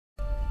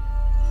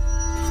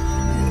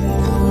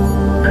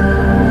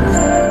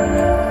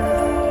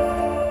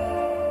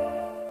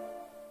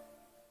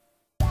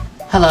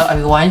Hello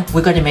everyone,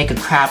 we're going to make a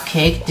crab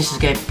cake. This is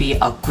going to be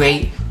a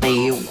great day.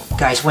 You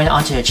guys went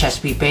onto the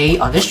Chesapeake Bay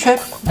on this trip.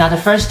 Now the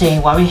first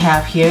thing, what we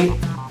have here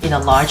in a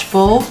large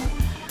bowl,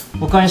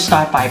 we're going to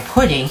start by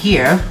putting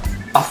here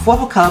a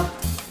 1/4 cup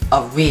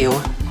of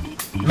real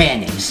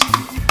mayonnaise.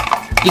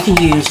 You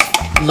can use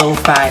low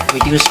fat,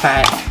 reduced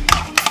fat,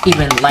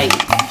 even light,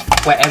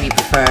 whatever you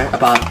prefer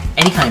about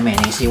any kind of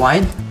mayonnaise you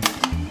want.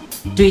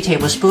 3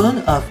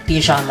 tablespoons of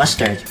Dijon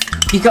Mustard.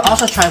 You can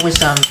also try with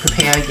some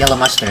prepared yellow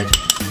mustard.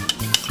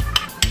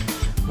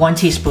 1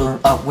 teaspoon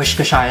of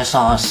Worcestershire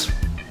Sauce.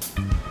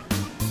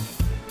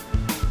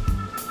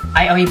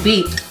 I already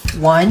beat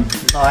 1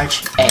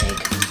 large egg.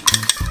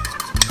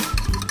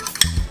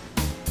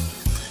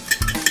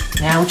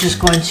 Now we're just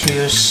going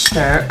to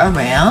stir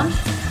around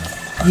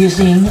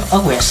using a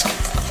whisk.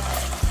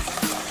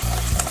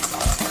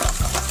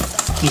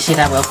 You see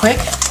that real quick?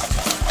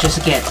 Just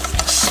to get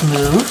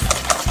smooth.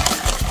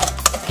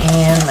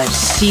 And let's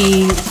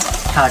see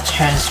how it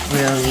turns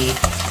really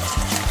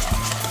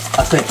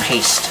a good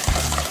paste.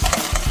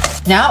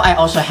 Now I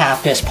also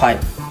have this part.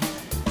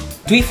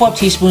 3/4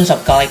 teaspoons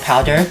of garlic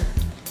powder,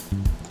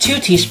 2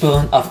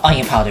 teaspoons of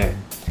onion powder,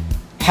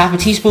 1/2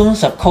 teaspoon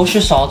of kosher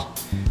salt,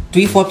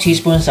 3/4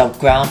 teaspoons of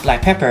ground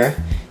black pepper,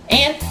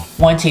 and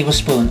 1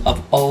 tablespoon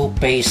of Old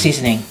Bay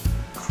seasoning.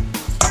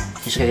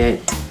 Just gonna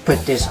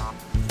put this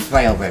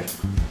right over.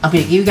 I'm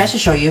gonna give you guys a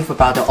show you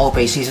about the Old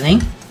Bay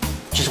seasoning.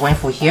 Just went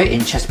for here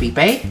in Chesapeake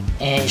Bay,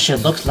 and it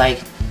should look like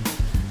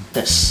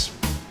this.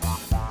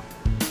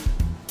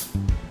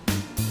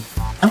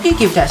 I'm going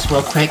to give that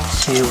real quick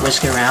to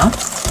whisk around.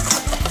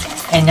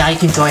 And now you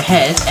can go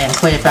ahead and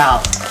put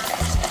about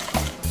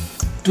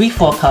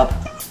 3/4 cup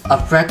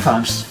of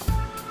breadcrumbs.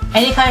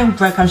 Any kind of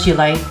breadcrumbs you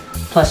like,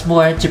 plus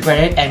more to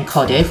bread it and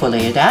coat it for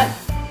later that.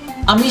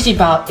 I'm using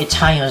about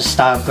Italian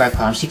style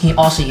breadcrumbs. You can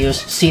also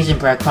use seasoned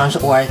breadcrumbs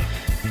or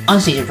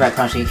unseasoned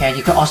breadcrumbs. You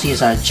can also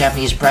use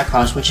Japanese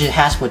breadcrumbs, which it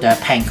has with the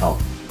panko.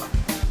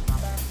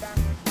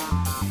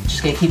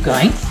 Just gonna keep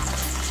going.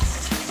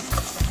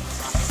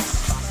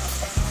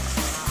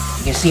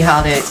 You can see how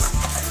the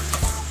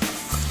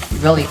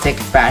really thick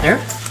batter.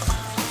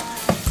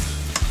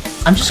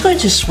 I'm just going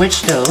to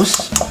switch those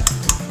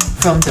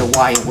from the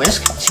wire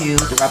whisk to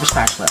the rubber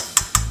spatula.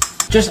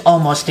 Just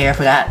almost there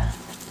for that.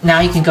 Now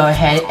you can go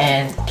ahead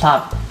and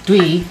plop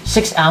 3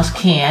 6-ounce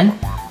can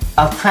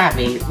of crab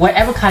meat.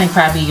 Whatever kind of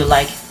crab meat you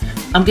like.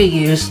 I'm going to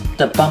use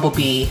the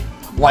bumblebee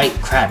white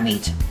crab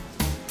meat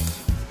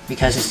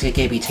because it's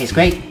going to taste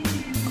great.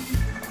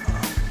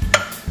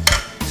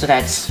 So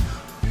that's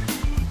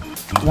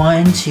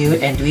 1, 2,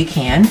 and 3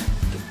 can.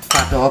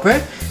 Flop it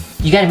over.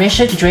 You gotta make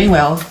sure to drain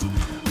well.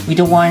 We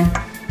don't want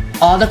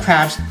all the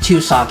crabs too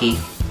soggy.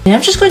 And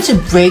I'm just going to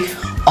break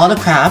all the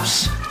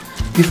crabs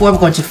before we're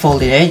going to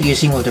fold it in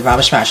using with the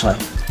rubber spatula.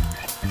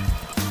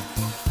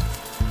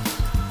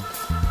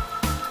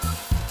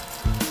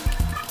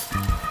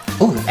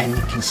 Oh, and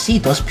you can see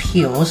those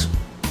peels.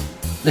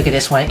 Look at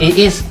this one.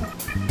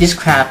 This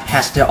crab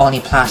has the only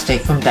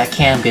plastic from that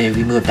can. I'm gonna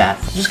remove that.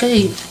 I'm just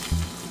gonna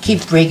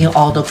keep breaking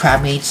all the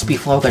crab meats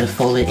before we're going to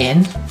fold it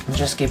in. I'm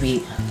just gonna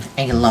be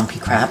any lumpy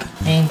crab.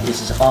 And this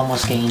is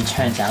almost getting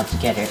turned out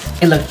together.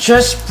 It looks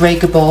just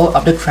breakable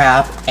of the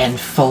crab and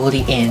fold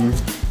it in.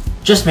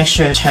 Just make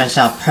sure it turns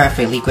out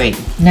perfectly great.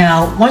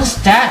 Now, once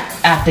that,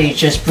 after you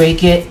just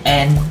break it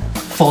and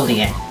fold it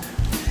in,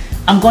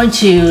 I'm going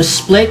to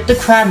split the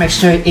crab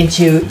mixture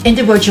into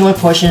individual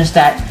portions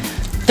that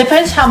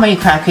depends how many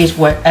crab cakes,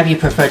 whatever you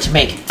prefer to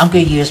make. I'm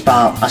going to use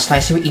about a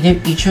slice of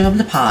each of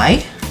the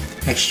pie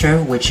mixture,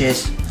 which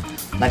is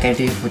like I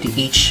do for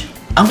each.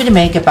 I'm going to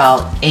make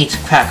about 8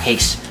 crab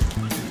cakes.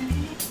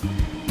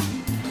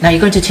 Now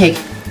you're going to take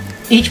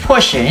each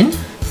portion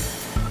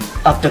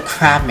of the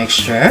crab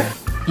mixture.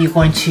 You're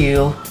going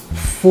to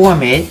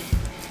form it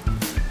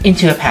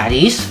into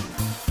patties.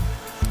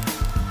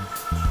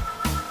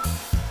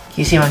 Can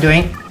you see what I'm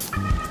doing?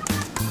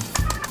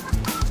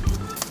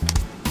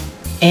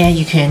 And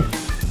you can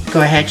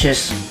go ahead,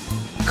 just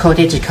coat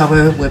it to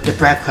cover with the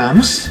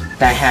breadcrumbs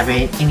that have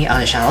any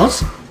other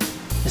shallows.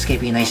 It's gonna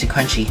be nice and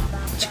crunchy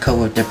to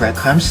cover the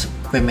breadcrumbs,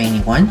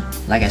 remaining one,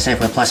 like I said,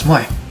 for plus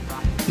more.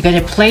 You're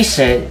gonna place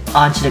it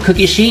onto the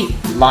cookie sheet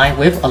lined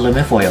with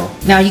aluminum foil.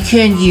 Now you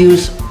can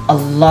use a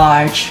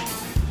large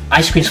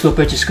ice cream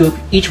scooper to scoop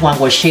each one,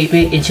 will shape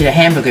it into the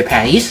hamburger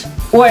patties,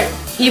 or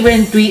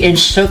even 3-inch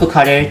circle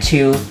cutter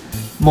to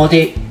mold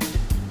it.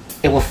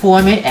 It will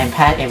form it and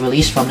pat and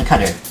release from the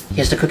cutter.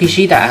 Here's the cookie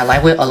sheet that I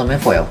lined with aluminum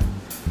foil.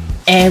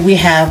 And we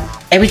have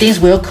everything's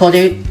well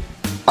coated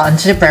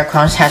onto the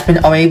breadcrumbs, has been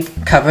already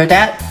covered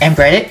that and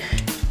breaded,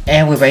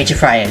 and we're ready to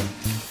fry it.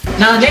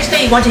 Now the next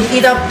thing, you want to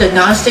heat up the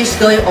non-stick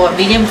skillet or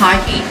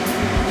medium-high heat.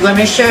 You want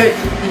to make sure,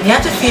 you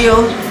have to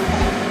feel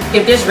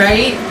if this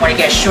ready, you want to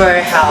get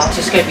sure how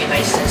it's going to be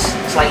nice and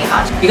slightly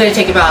hot. You're going to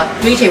take about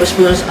 3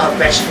 tablespoons of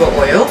vegetable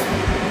oil.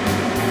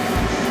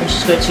 We're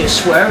just going to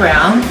swirl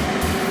around.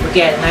 We'll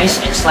get it nice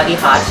and slightly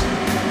hot.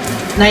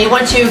 Now you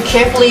want to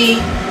carefully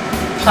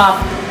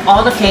plop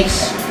all the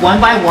cakes one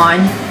by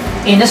one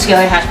in the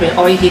skillet has been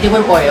already heated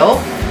with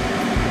oil.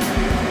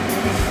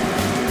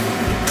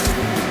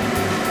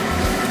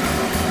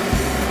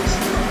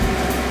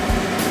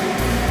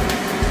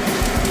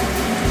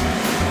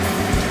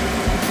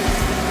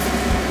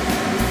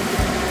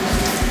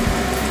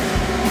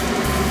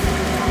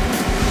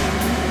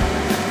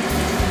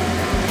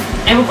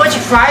 And we're going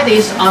to fry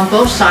these on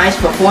both sides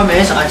for 4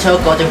 minutes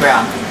until golden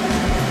brown.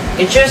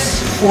 In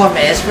just 4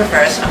 minutes, but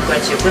first I'm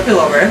going to flip it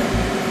over.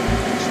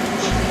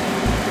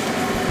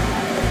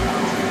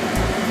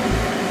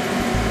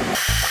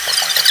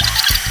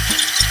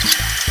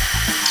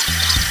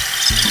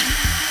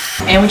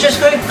 And we're just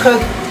going to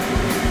cook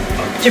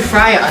to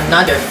fry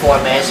another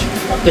 4 minutes.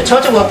 The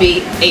total will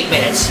be 8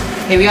 minutes.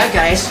 Here we are,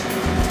 guys.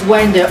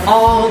 When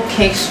all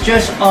cakes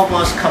just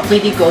almost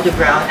completely golden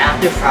brown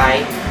after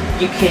fry,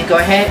 you can go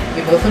ahead,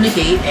 remove from the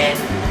heat, and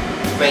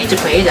ready to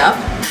plate it up.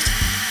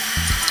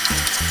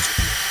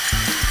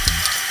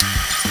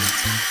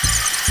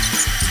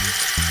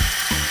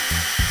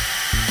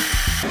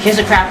 Here's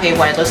a crab cake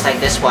when it looks like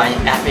this one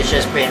after it's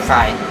just been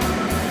fried.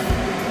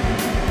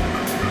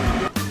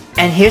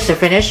 And here's the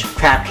finished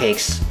crab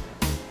cakes.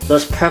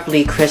 Looks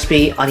perfectly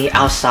crispy on the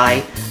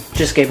outside,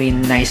 just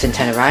getting nice and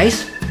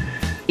tenderized.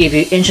 If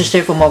you're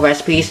interested for more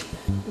recipes,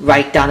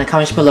 write down in the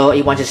comments below if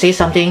you want to say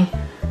something.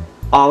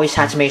 Always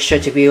have to make sure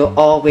to view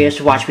all videos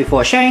to watch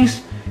before sharing.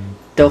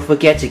 Don't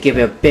forget to give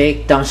it a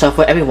big thumbs up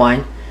for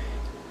everyone.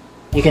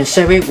 You can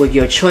serve it with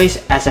your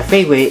choice as a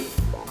favorite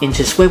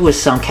into swirl with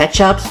some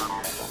ketchup,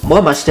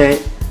 more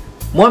mustard,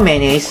 more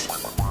mayonnaise,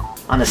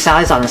 on the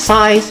sides on the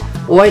sides,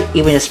 or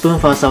even a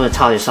spoonful of the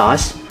tartar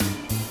sauce.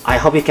 I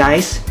hope you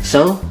guys,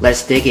 so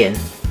let's dig in.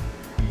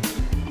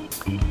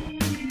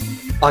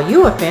 Are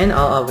you a fan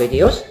of our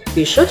videos?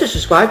 Be sure to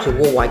subscribe to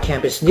Worldwide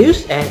Campus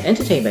News and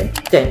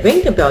Entertainment. Then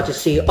ring the bell to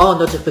see all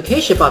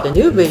notifications about the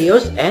new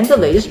videos and the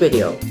latest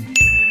video.